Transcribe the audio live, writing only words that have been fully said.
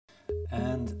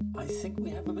And I think we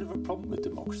have a bit of a problem with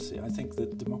democracy. I think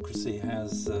that democracy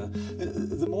has,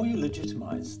 the more you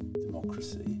legitimise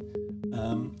democracy,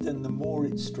 then the more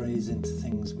it strays into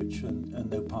things which are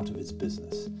no part of its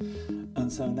business.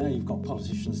 And so now you've got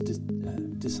politicians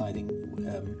deciding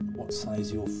what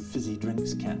size your fizzy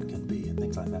drinks can be and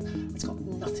things like that. It's got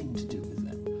nothing to do with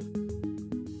them.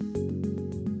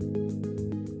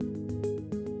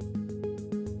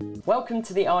 Welcome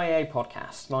to the IEA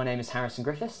podcast. My name is Harrison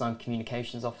Griffiths. I'm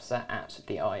Communications Officer at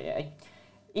the IEA.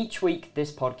 Each week,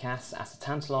 this podcast asks a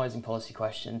tantalising policy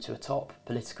question to a top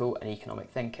political and economic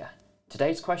thinker.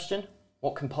 Today's question: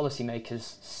 what can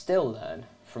policymakers still learn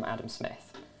from Adam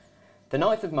Smith? The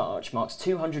 9th of March marks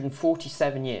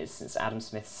 247 years since Adam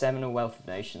Smith's seminal Wealth of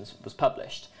Nations was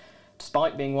published.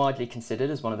 Despite being widely considered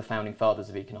as one of the founding fathers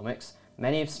of economics,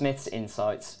 many of Smith's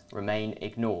insights remain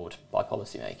ignored by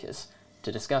policymakers.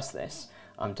 To discuss this,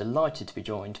 I'm delighted to be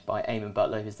joined by Eamon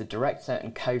Butler, who's the director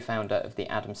and co-founder of the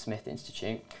Adam Smith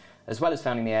Institute. As well as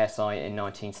founding the ASI in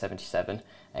 1977,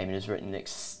 Eamon has written an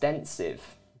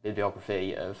extensive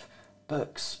bibliography of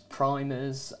books,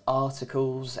 primers,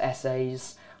 articles,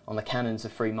 essays on the canons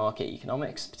of free market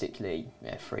economics, particularly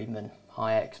Friedman,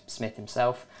 Hayek, Smith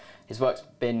himself. His work's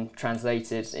been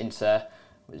translated into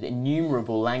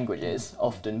innumerable languages,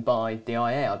 often by the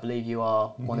IEA. I believe you are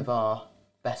one of our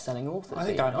best-selling authors. I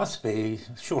think I must be,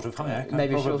 short of Hayek.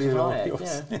 Maybe short of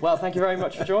Hayek, yeah. Well, thank you very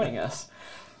much for joining us.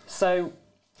 So,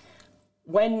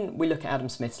 when we look at Adam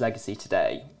Smith's legacy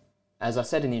today, as I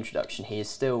said in the introduction, he is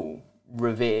still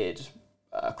revered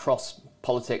across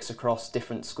politics, across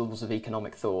different schools of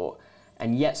economic thought,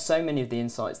 and yet so many of the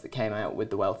insights that came out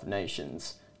with the Wealth of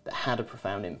Nations that had a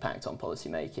profound impact on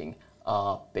policymaking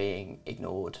are being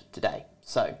ignored today.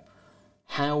 So,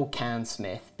 how can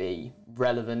Smith be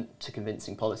relevant to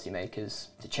convincing policymakers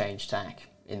to change tack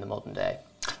in the modern day?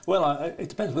 Well, it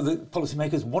depends whether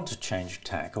policymakers want to change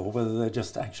tack or whether they're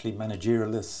just actually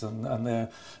managerialists and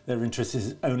their interest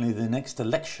is only the next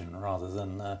election rather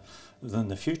than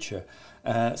the future.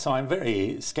 So I'm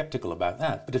very sceptical about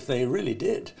that. But if they really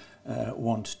did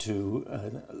want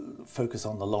to focus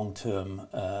on the long-term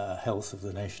health of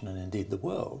the nation and indeed the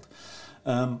world,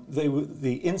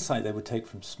 the insight they would take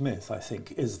from Smith, I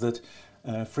think, is that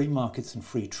free markets and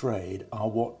free trade are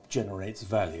what generates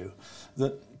value.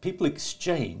 That people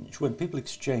exchange, when people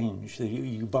exchange,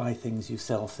 you buy things, you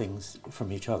sell things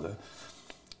from each other.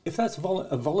 If that's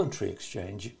a voluntary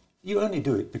exchange, you only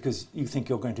do it because you think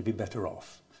you're going to be better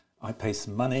off. I pay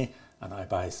some money and I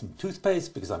buy some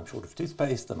toothpaste because I'm short of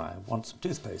toothpaste and I want some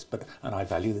toothpaste, and I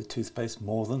value the toothpaste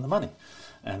more than the money.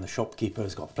 And the shopkeeper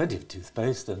has got plenty of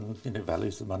toothpaste and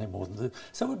values the money more than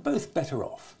so we're both better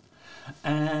off.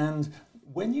 And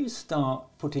when you start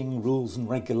putting rules and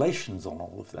regulations on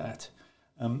all of that,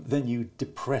 then you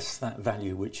depress that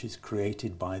value which is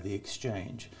created by the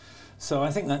exchange. So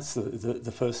I think that's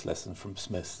the first lesson from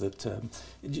Smith,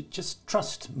 that just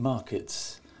trust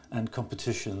markets and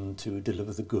competition to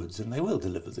deliver the goods, and they will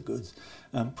deliver the goods,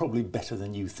 probably better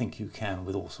than you think you can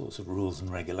with all sorts of rules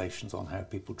and regulations on how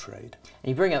people trade. And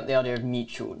you bring up the idea of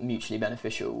mutually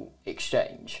beneficial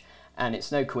exchange, and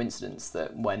it's no coincidence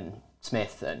that when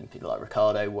Smith and people like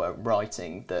Ricardo were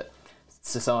writing that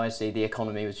society, the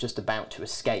economy, was just about to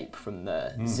escape from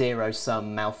the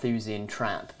zero-sum Malthusian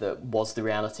trap that was the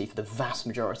reality for the vast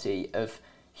majority of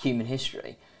human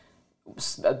history.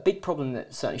 A big problem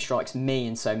that certainly strikes me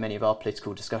in so many of our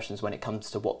political discussions when it comes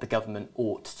to what the government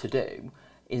ought to do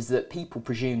is that people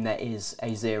presume there is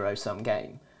a zero-sum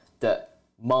game, that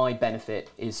my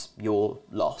benefit is your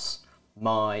loss,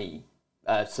 my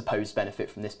supposed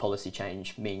benefit from this policy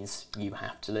change means you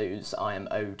have to lose, I am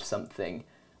owed something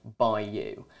by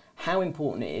you. How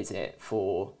important is it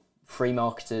for free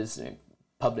marketers,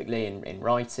 publicly in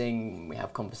writing, when we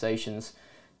have conversations,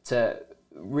 to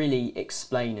really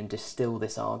explain and distill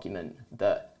this argument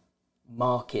that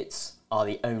markets are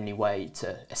the only way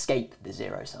to escape the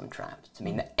zero-sum trap, to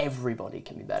mean that everybody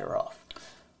can be better off?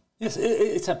 Yes,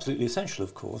 it's absolutely essential,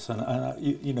 of course, and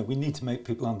we need to make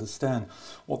people understand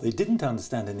what they didn't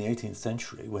understand in the 18th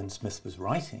century when Smith was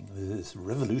writing this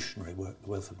revolutionary work, The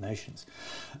Wealth of Nations,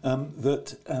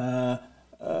 that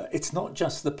it's not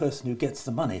just the person who gets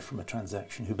the money from a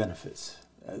transaction who benefits.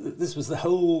 This was the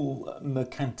whole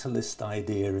mercantilist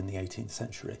idea in the 18th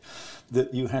century,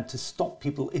 that you had to stop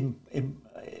people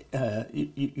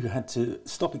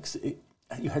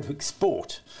you had to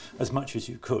export as much as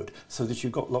you could so that you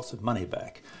got lots of money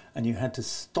back, and you had to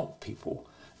stop people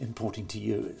importing to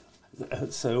you.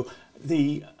 So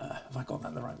have I got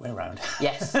that the right way around?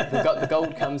 Yes, the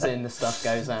gold comes in, the stuff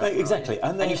goes out. Exactly.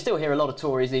 Right? And you still hear a lot of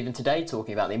Tories even today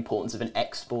talking about the importance of an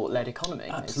export-led economy.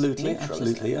 Absolutely,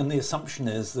 absolutely. And the assumption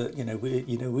is that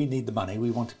we need the money. We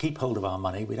want to keep hold of our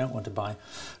money. We don't want to buy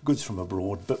goods from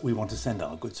abroad, but we want to send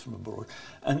our goods from abroad.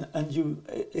 And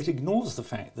it ignores the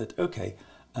fact that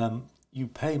you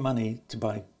pay money to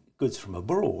buy goods from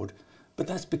abroad, but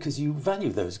that's because you value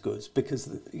those goods, because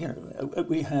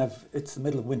it's the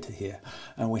middle of winter here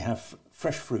and we have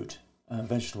fresh fruit and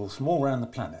vegetables from all around the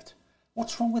planet.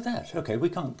 What's wrong with that? Okay, we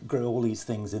can't grow all these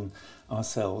things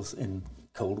ourselves in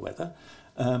cold weather,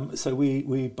 so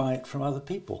we buy it from other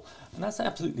people, and that's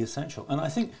absolutely essential. And I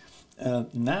think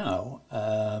now,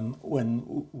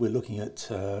 when we're looking at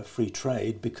free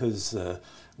trade, because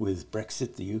with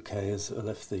Brexit the UK has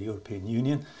left the European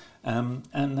Union,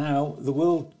 and now the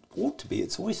world ought to be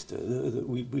its oyster.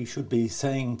 We should be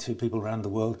saying to people around the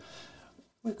world,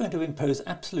 we're going to impose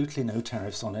absolutely no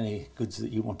tariffs on any goods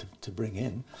that you want to bring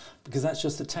in, because that's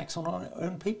just a tax on our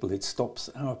own people. It stops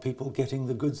our people getting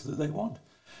the goods that they want.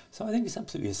 So I think it's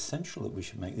absolutely essential that we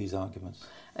should make these arguments.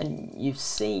 And you've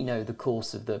seen over the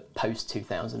course of the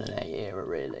post-2008 era,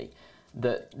 really,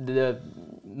 that the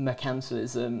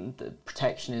mercantilism, the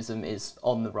protectionism is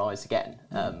on the rise again.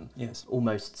 Yes.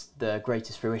 Almost the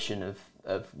greatest fruition of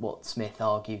what Smith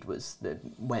argued was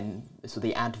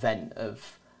the advent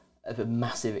of a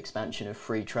massive expansion of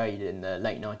free trade in the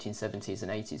late 1970s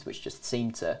and 80s, which just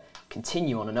seemed to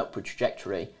continue on an upward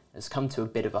trajectory, has come to a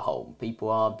bit of a halt. People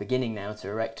are beginning now to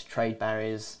erect trade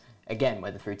barriers, again,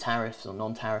 whether through tariffs or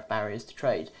non-tariff barriers to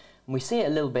trade. And we see it a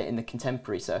little bit in the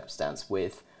contemporary circumstance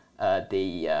with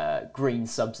the green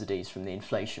subsidies from the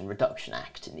Inflation Reduction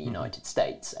Act in the United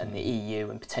States, and the EU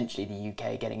and potentially the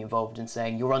UK getting involved and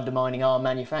saying, you're undermining our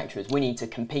manufacturers, we need to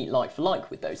compete like for like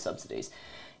with those subsidies.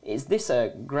 Is this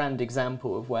a grand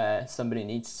example of where somebody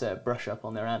needs to brush up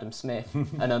on their Adam Smith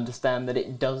and understand that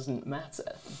it doesn't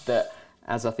matter? That,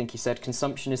 as I think he said,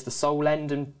 consumption is the sole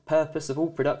end and purpose of all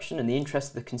production, and the interests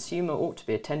of the consumer ought to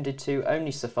be attended to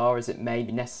only so far as it may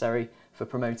be necessary for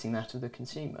promoting that of the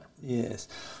consumer. Yes.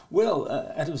 Well,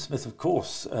 Adam Smith, of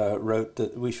course, wrote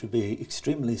that we should be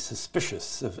extremely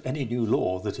suspicious of any new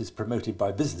law that is promoted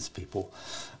by business people,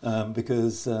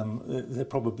 because they're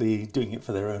probably doing it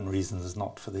for their own reasons,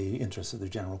 not for the interests of the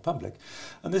general public.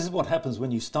 And this is what happens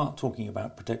when you start talking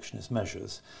about protectionist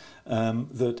measures,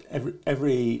 that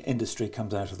every industry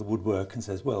comes out of the woodwork and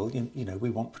says, well, we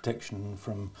want protection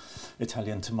from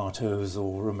Italian tomatoes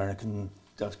or American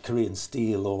Korean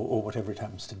steel or whatever it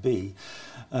happens to be,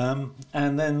 and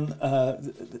then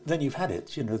you've had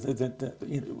it.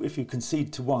 If you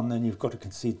concede to one, then you've got to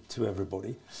concede to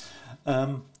everybody.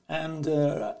 I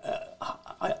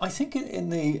think in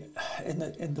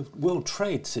the world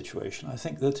trade situation, I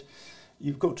think that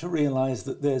you've got to realise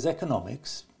that there's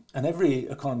economics, and every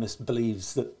economist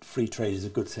believes that free trade is a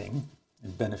good thing.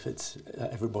 It benefits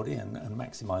everybody and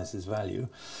maximises value,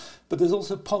 but there's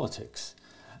also politics.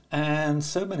 And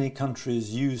so many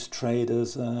countries use trade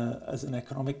as an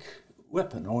economic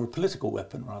weapon, or a political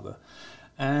weapon rather,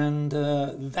 and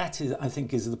that is, I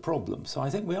think, is the problem. So I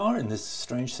think we are in this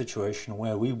strange situation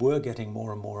where we were getting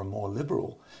more and more and more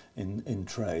liberal in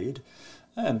trade,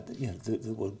 and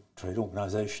the World Trade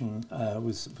Organization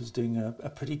was doing a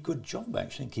pretty good job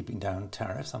actually in keeping down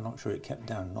tariffs. I'm not sure it kept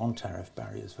down non-tariff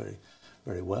barriers very,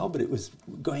 very well, but it was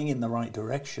going in the right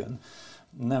direction.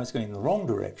 Now it's going in the wrong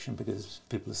direction because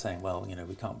people are saying, well,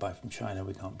 we can't buy from China,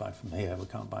 we can't buy from here, we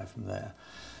can't buy from there.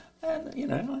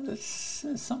 And, there's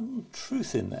some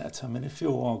truth in that. I mean, if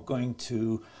you're going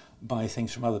to buy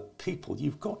things from other people,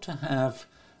 you've got to have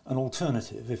an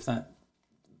alternative if that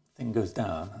thing goes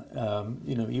down.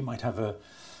 You might have a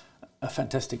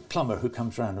fantastic plumber who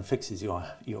comes around and fixes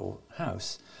your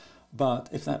house. But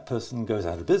if that person goes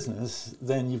out of business,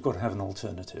 then you've got to have an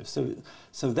alternative.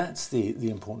 So that's the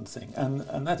important thing.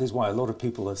 And that is why a lot of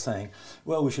people are saying,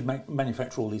 well, we should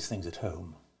manufacture all these things at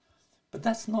home. But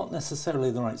that's not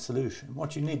necessarily the right solution.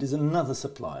 What you need is another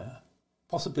supplier,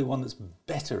 possibly one that's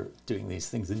better at doing these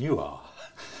things than you are,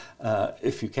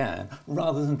 if you can,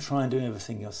 rather than try and do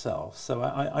everything yourself. So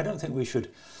I don't think we should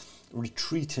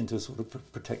retreat into a sort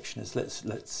of protectionist,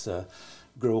 let's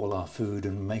grow all our food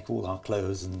and make all our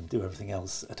clothes and do everything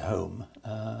else at home.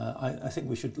 I think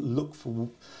we should look for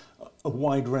a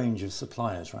wide range of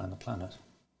suppliers around the planet.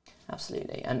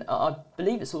 Absolutely, and I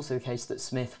believe it's also the case that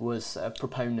Smith was a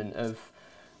proponent of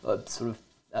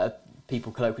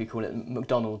people colloquially call it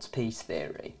McDonald's peace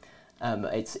theory.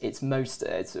 I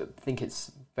think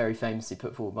it's very famously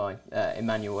put forward by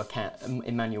Immanuel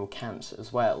Kant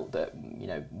as well, that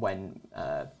when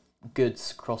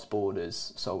goods cross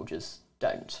borders, soldiers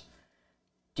don't.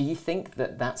 Do you think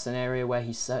that that's an area where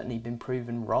he's certainly been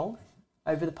proven wrong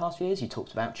over the past few years? You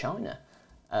talked about China.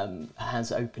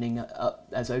 Has opening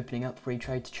up free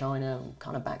trade to China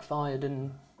kind of backfired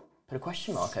and put a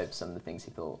question mark over some of the things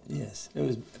he thought? Yes, it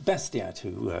was Bastiat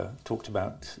who talked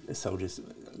about soldiers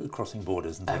crossing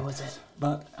borders and things. Oh, was it?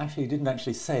 But actually, he didn't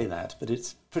actually say that, but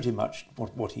it's pretty much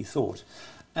what he thought.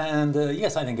 And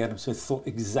yes, I think Adam Smith thought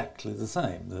exactly the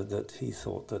same, that he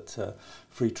thought that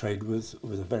free trade was a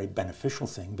very beneficial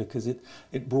thing because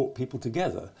it brought people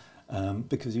together.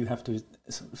 Because you have to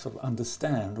sort of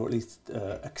understand, or at least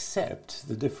accept,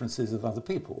 the differences of other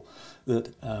people. That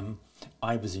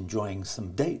I was enjoying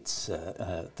some dates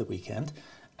the weekend,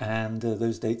 and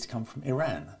those dates come from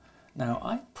Iran. Now,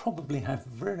 I probably have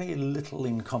very little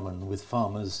in common with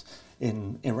farmers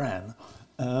in Iran,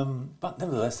 but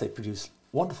nevertheless they produce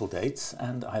wonderful dates,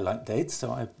 and I like dates,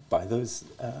 so I buy those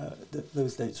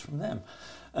dates from them.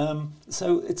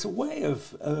 So it's a way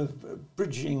of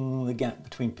bridging the gap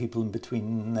between people and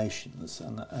between nations,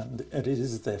 and it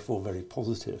is therefore very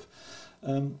positive.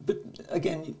 But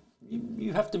again,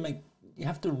 you have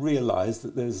to realise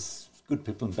that there's good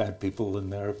people and bad people,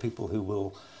 and there are people who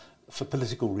will, for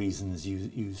political reasons,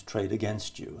 use trade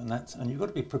against you, and you've got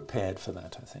to be prepared for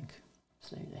that, I think.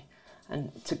 Absolutely.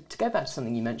 And to go back to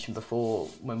something you mentioned before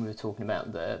when we were talking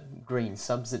about the green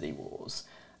subsidy wars,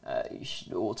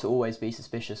 you ought to always be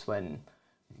suspicious when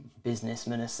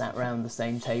businessmen are sat around the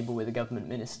same table with a government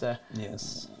minister.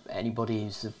 Yes. Anybody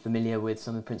who's familiar with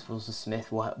some of the principles of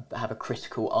Smith will have a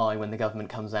critical eye when the government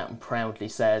comes out and proudly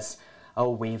says, oh,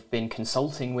 we've been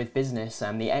consulting with business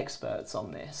and the experts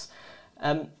on this.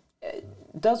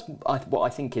 What I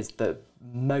think is the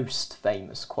most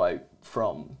famous quote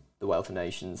from The Wealth of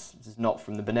Nations is not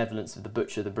from the benevolence of the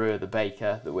butcher, the brewer, the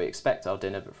baker, that we expect our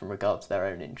dinner, but from regard to their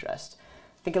own interest.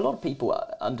 I think a lot of people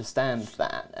understand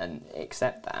that and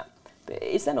accept that. But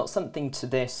is there not something to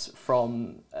this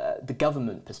from the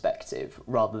government perspective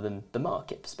rather than the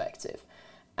market perspective?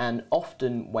 And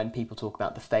often when people talk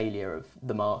about the failure of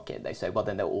the market, they say, well,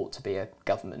 then there ought to be a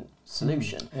government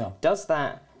solution. Yeah. Does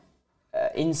that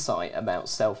insight about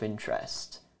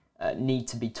self-interest need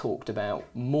to be talked about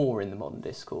more in the modern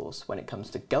discourse when it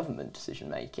comes to government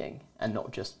decision-making and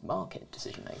not just market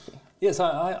decision-making? Yes,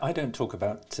 I don't talk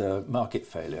about market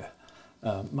failure.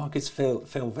 Markets fail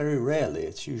very rarely.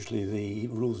 It's usually the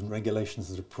rules and regulations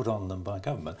that are put on them by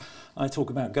government. I talk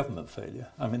about government failure.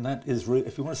 I mean, that is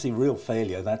if you want to see real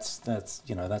failure, that's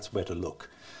where to look.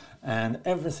 And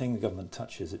everything the government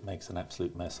touches, it makes an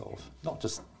absolute mess of. Not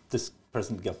just this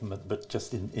present government, but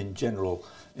just in general,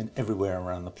 in everywhere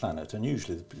around the planet. And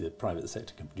usually the private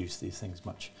sector can produce these things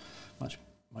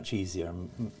much easier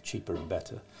and cheaper and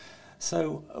better.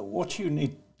 So what you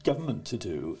need government to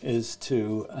do is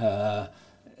to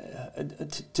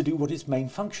do what its main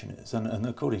function is. And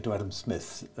according to Adam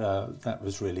Smith, that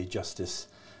was really justice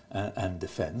and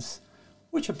defence,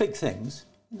 which are big things.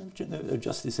 The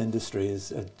justice industry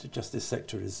justice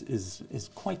sector is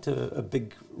quite a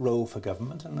big role for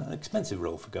government and an expensive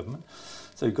role for government.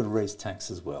 So you've got to raise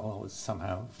tax as well, or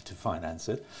somehow to finance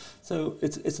it. So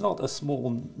it's not a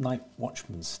small night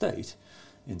watchman state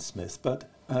in Smith, but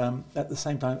at the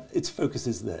same time, its focus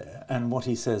is there. And what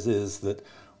he says is that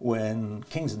when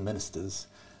kings and ministers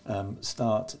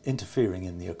start interfering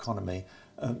in the economy,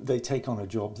 they take on a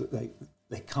job that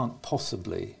they can't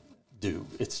possibly do.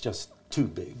 It's just too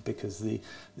big because the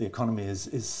economy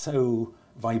is so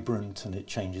vibrant and it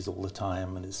changes all the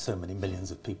time, and there's so many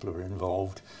millions of people who are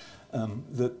involved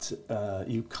that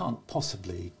you can't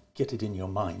possibly get it in your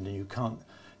mind, and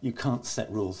you can't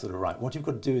set rules that are right. What you've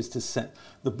got to do is to set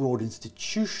the broad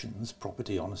institutions,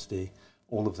 property, honesty,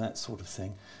 all of that sort of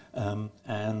thing,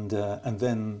 and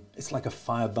then it's like a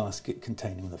fire basket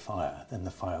containing the fire. Then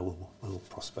the fire will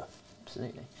prosper.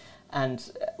 Absolutely.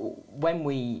 And when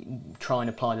we try and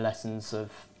apply the lessons of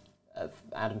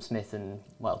Adam Smith and,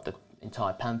 well, the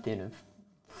entire pantheon of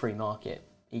free market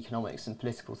economics and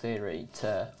political theory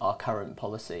to our current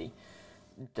policy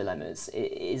dilemmas,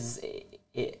 is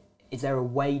there a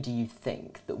way, do you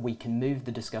think, that we can move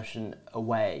the discussion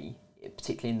away,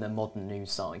 particularly in the modern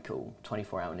news cycle,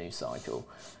 24-hour news cycle,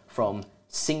 from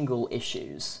single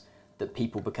issues that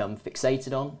people become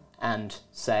fixated on and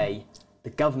say, the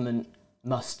government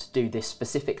must do this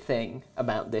specific thing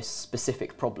about this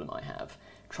specific problem I have?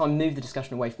 Try and move the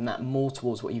discussion away from that more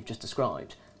towards what you've just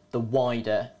described, the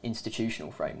wider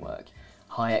institutional framework.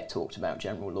 Hayek talked about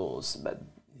general laws, but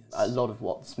a lot of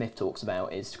what Smith talks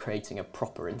about is creating a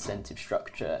proper incentive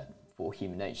structure for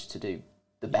human nature to do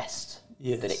the best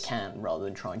that it can, rather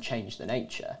than try and change the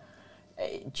nature.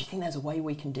 Do you think there's a way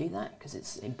we can do that? Because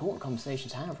it's an important conversation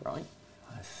to have, right?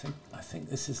 I think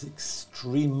this is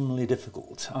extremely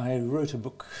difficult. I wrote a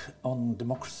book on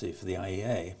democracy for the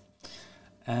IEA,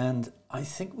 and I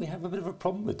think we have a bit of a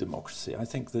problem with democracy. I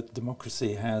think that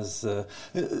democracy has...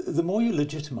 the more you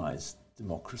legitimise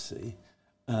democracy,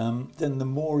 then the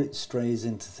more it strays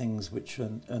into things which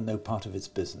are no part of its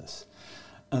business.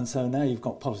 And so now you've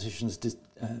got politicians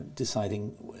deciding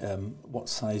what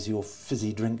size your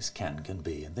fizzy drinks can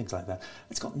be and things like that.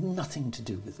 It's got nothing to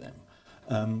do with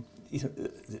them. You know,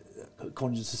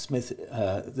 according to Smith,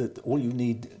 that all you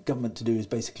need government to do is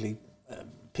basically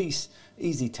peace,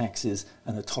 easy taxes,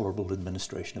 and a tolerable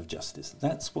administration of justice.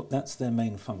 That's their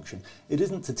main function. It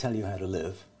isn't to tell you how to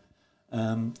live.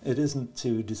 It isn't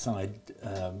to decide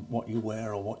what you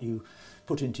wear or what you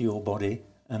put into your body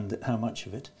and how much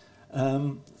of it.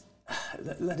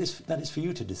 That is for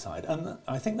you to decide, and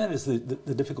I think that is the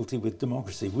difficulty with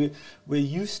democracy. We're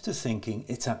used to thinking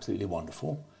it's absolutely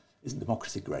wonderful. Isn't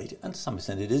democracy great? And to some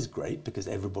extent it is great because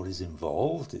everybody's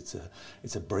involved. It's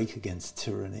a break against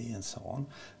tyranny and so on.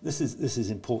 This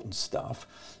is important stuff,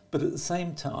 but at the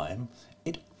same time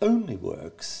it only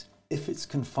works if it's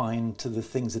confined to the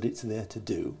things that it's there to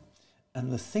do.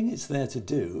 And the thing it's there to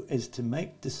do is to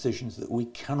make decisions that we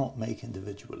cannot make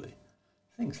individually.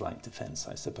 Things like defence,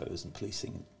 I suppose, and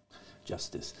policing,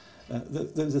 justice.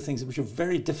 Those are things which are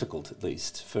very difficult, at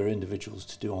least, for individuals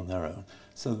to do on their own.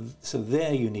 So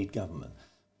there you need government.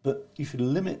 But you should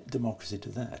limit democracy to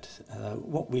that.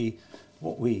 What we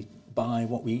buy,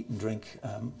 what we eat and drink,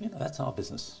 that's our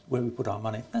business. Where we put our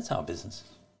money, that's our business.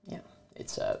 Yeah.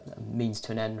 It's a means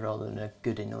to an end rather than a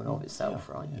good in and of itself,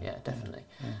 right? Yeah, definitely.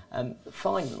 Yeah. The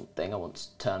final thing I want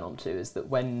to turn on to is that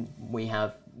when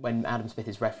Adam Smith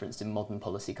is referenced in modern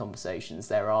policy conversations,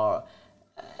 there are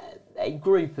a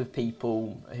group of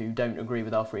people who don't agree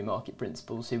with our free market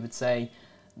principles who would say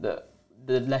that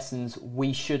the lessons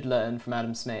we should learn from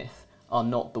Adam Smith are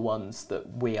not the ones that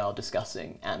we are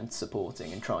discussing and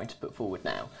supporting and trying to put forward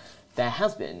now. There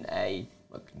has been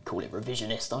call it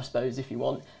revisionist, I suppose, if you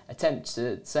want, attempt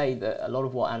to say that a lot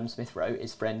of what Adam Smith wrote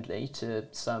is friendly to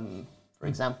some, for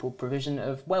example, provision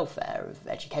of welfare, of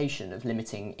education, of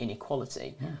limiting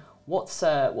inequality. Yeah.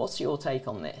 What's your take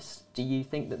on this? Do you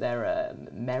think that there are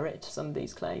merit to some of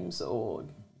these claims, or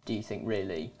do you think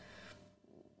really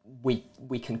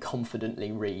we can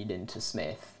confidently read into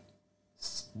Smith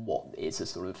what is a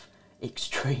sort of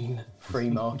extreme free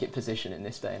market position in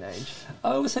this day and age?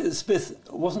 I would say that Smith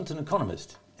wasn't an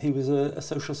economist. He was a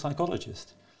social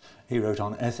psychologist. He wrote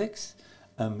on ethics,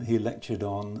 he lectured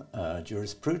on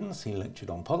jurisprudence, he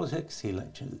lectured on politics, he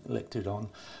lectured on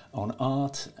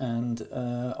art and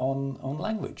on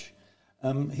language.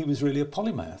 He was really a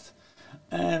polymath.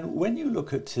 And when you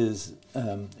look at his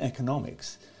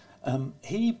economics,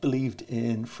 he believed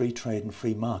in free trade and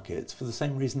free markets for the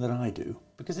same reason that I do,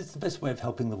 because it's the best way of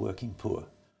helping the working poor.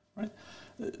 Right?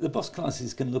 The boss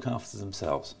classes can look after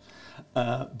themselves.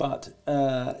 But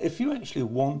if you actually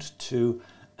want to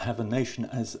have a nation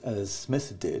as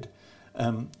Smith did,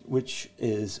 which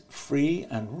is free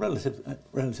and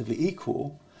relatively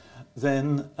equal,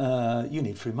 then you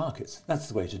need free markets. That's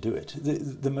the way to do it.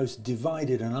 The most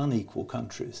divided and unequal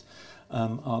countries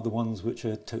are the ones which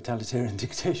are totalitarian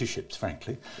dictatorships,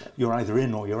 frankly. You're either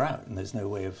in or you're out, and there's no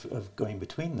way of going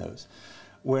between those.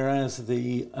 Whereas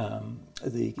the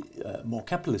more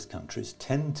capitalist countries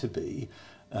tend to be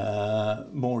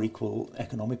more equal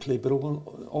economically, but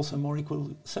also more equal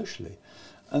socially.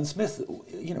 And Smith,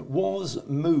 was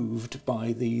moved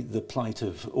by the plight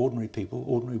of ordinary people,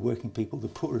 ordinary working people, the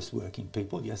poorest working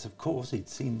people. Yes, of course, he'd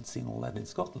seen all that in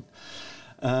Scotland.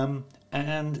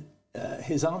 And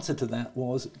his answer to that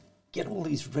was, get all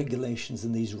these regulations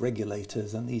and these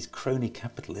regulators and these crony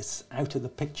capitalists out of the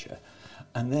picture.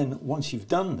 And then once you've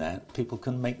done that, people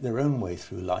can make their own way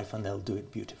through life and they'll do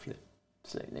it beautifully.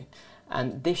 Absolutely.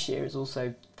 And this year is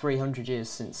also 300 years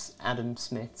since Adam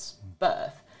Smith's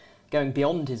birth. Going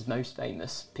beyond his most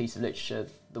famous piece of literature,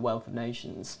 The Wealth of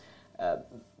Nations,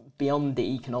 beyond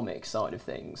the economic side of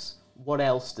things, what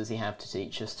else does he have to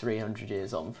teach us 300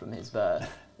 years on from his birth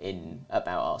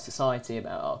about our society,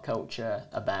 about our culture,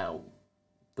 about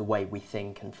the way we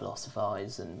think and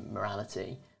philosophise and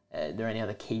morality? Are there any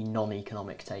other key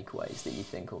non-economic takeaways that you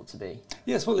think ought to be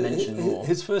mentioned more?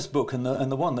 His first book, and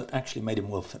the one that actually made him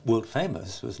world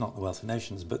famous, was not The Wealth of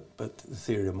Nations, but The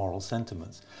Theory of Moral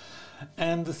Sentiments.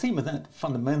 And the theme of that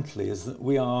fundamentally is that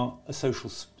we are a social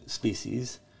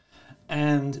species,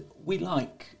 and we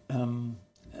like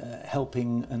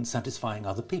helping and satisfying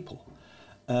other people.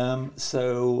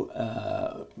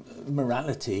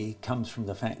 Morality comes from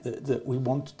the fact that we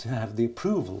want to have the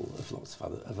approval of lots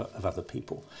of other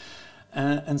people.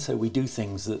 And so we do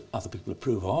things that other people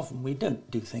approve of, and we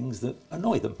don't do things that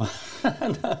annoy them.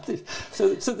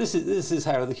 So this is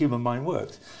how the human mind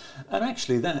works. And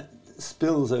actually that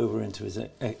spills over into his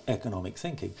economic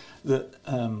thinking, that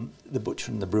the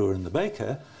butcher and the brewer and the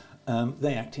baker,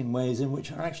 they act in ways in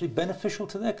which are actually beneficial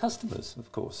to their customers,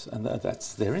 of course, and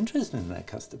that's their interest in their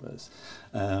customers.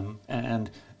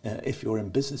 If you're in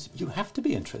business, you have to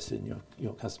be interested in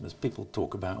your customers. People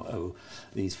talk about, oh,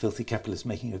 these filthy capitalists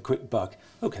making a quick buck.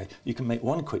 Okay, you can make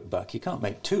one quick buck. You can't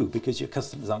make two because your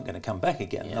customers aren't going to come back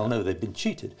again. Yeah. They'll know they've been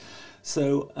cheated.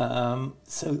 So the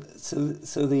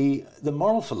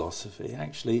moral philosophy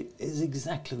actually is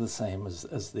exactly the same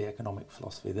as the economic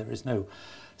philosophy. There is no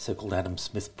so-called Adam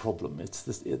Smith problem. It's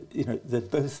this, they're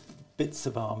both bits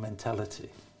of our mentality.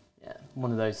 Yeah,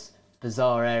 one of those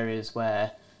bizarre areas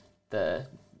where the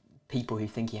people who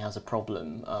think he has a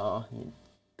problem are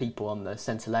people on the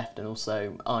centre-left and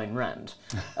also Ayn Rand.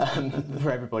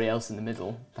 For everybody else in the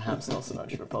middle, perhaps not so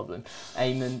much of a problem.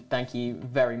 Eamon, thank you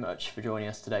very much for joining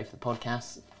us today for the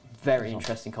podcast. Very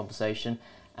interesting conversation,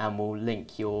 and we'll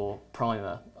link your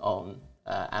primer on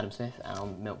Adam Smith and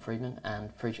on Milton Friedman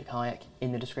and Friedrich Hayek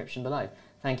in the description below.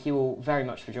 Thank you all very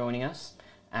much for joining us,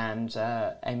 and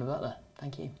Eamon Butler,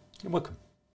 thank you. You're welcome.